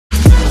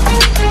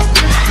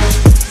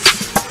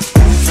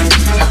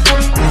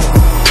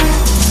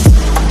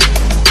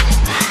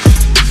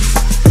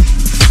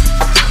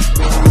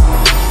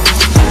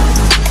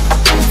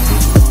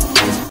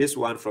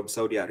one from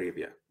Saudi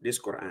Arabia, this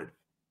Quran.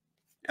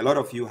 A lot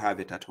of you have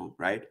it at home,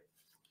 right?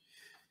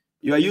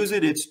 You are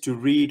using it to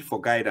read for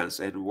guidance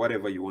and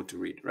whatever you want to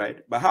read, right?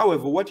 But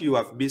however, what you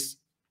have missed,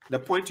 the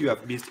point you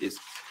have missed is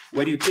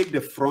when you take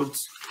the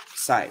front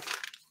side,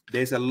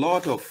 there's a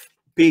lot of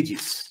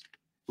pages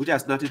which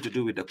has nothing to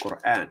do with the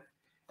Quran.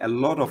 A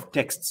lot of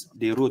texts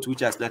they wrote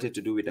which has nothing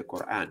to do with the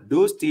Quran.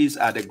 Those things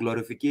are the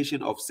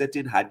glorification of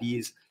certain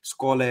hadiths,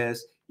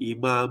 scholars,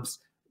 imams,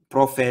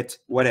 prophet,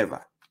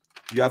 whatever.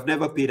 You have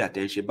never paid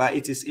attention, but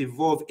it is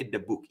involved in the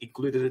book,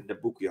 included in the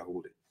book you are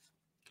holding.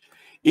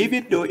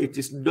 Even though it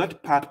is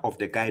not part of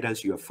the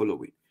guidance you are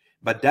following,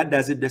 but that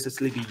doesn't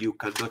necessarily mean you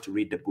cannot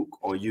read the book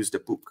or use the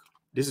book.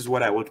 This is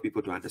what I want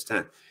people to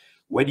understand.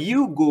 When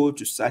you go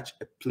to such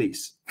a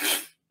place,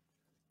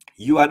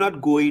 you are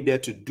not going there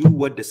to do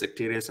what the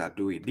sectarians are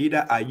doing.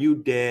 Neither are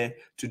you there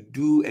to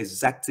do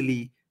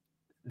exactly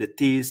the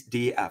things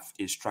they have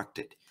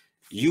instructed.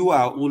 You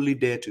are only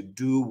there to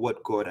do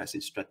what God has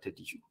instructed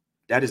you.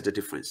 That is the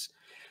difference.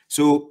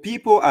 So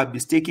people are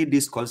mistaking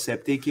this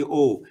concept, thinking,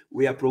 oh,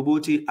 we are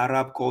promoting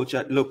Arab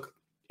culture. Look,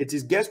 it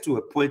gets to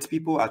a point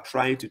people are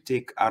trying to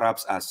take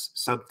Arabs as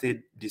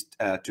something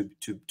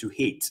to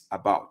hate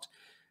about.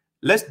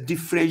 Let's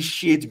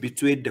differentiate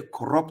between the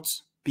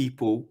corrupt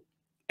people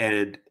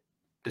and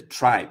the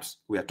tribes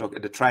we are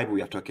talking. The tribe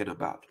we are talking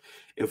about.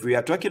 If we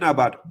are talking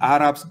about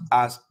Arabs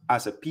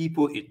as a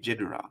people in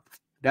general,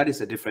 that is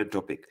a different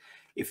topic.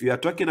 If you are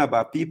talking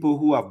about people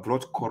who have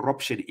brought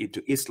corruption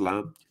into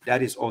Islam,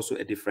 that is also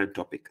a different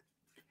topic.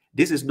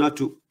 This is not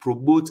to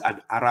promote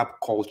an Arab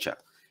culture.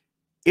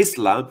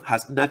 Islam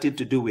has nothing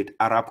to do with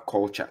Arab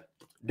culture.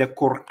 The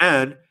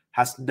Quran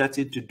has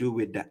nothing to do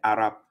with the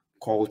Arab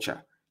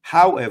culture.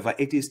 However,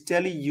 it is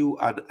telling you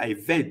an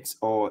event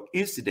or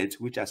incident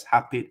which has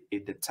happened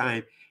in the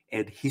time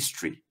and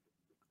history,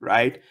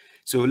 right?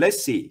 So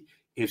let's say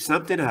if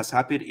something has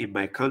happened in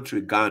my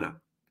country, Ghana,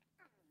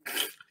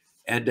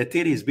 and the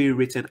thing is being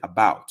written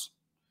about.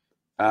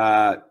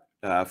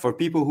 For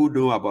people who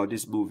know about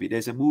this movie,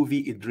 there's a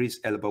movie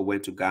Idriselba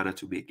went to Ghana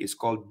to make. It's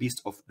called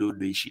Beast of No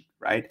Nation,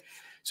 right?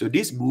 So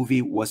this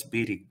movie was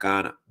made in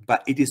Ghana,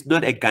 but it is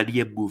not a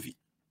Ghanaian movie.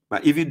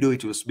 But even though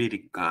it was made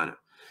in Ghana.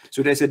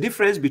 So there's a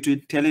difference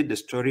between telling the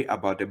story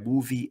about the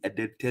movie and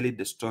then telling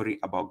the story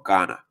about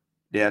Ghana.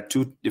 There are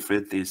two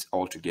different things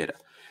altogether.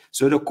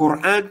 So the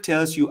Quran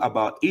tells you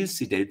about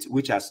incidents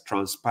which has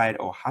transpired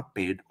or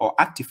happened or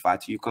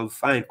artifacts you can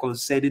find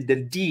concerning the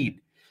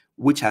deen,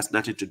 which has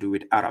nothing to do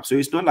with Arab. So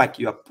it's not like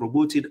you are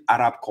promoting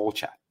Arab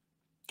culture.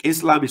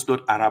 Islam is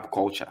not Arab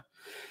culture.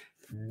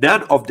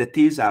 None of the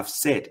things I've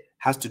said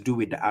has to do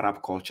with the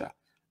Arab culture.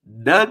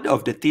 None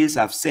of the things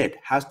I've said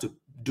has to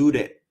do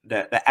the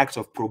acts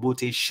of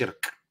promoting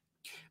shirk.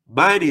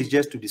 Mine is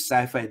just to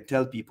decipher and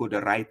tell people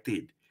the right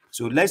thing.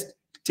 So let's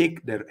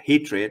take the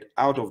hatred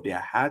out of their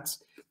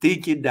hearts,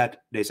 thinking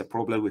that there's a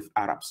problem with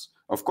Arabs.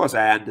 Of course,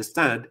 I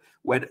understand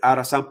when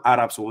some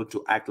Arabs want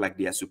to act like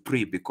they are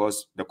supreme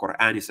because the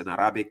Quran is in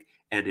Arabic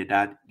and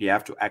that they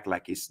have to act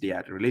like it's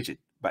their religion,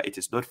 but it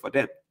is not for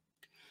them.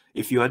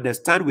 If you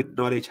understand with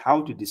knowledge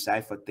how to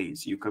decipher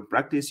things, you can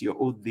practice your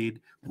own thing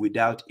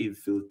without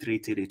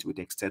infiltrating it with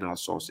external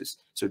sources.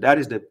 So that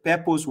is the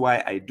purpose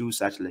why I do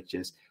such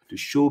lectures, to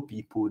show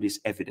people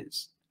this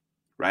evidence,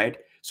 right?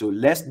 So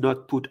let's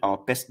not put our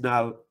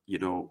personal,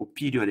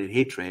 opinion and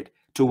hatred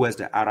towards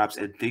the Arabs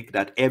and think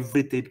that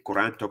everything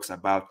Quran talks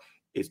about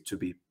is to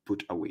be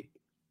put away.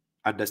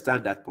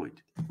 Understand that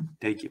point.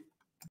 Thank you.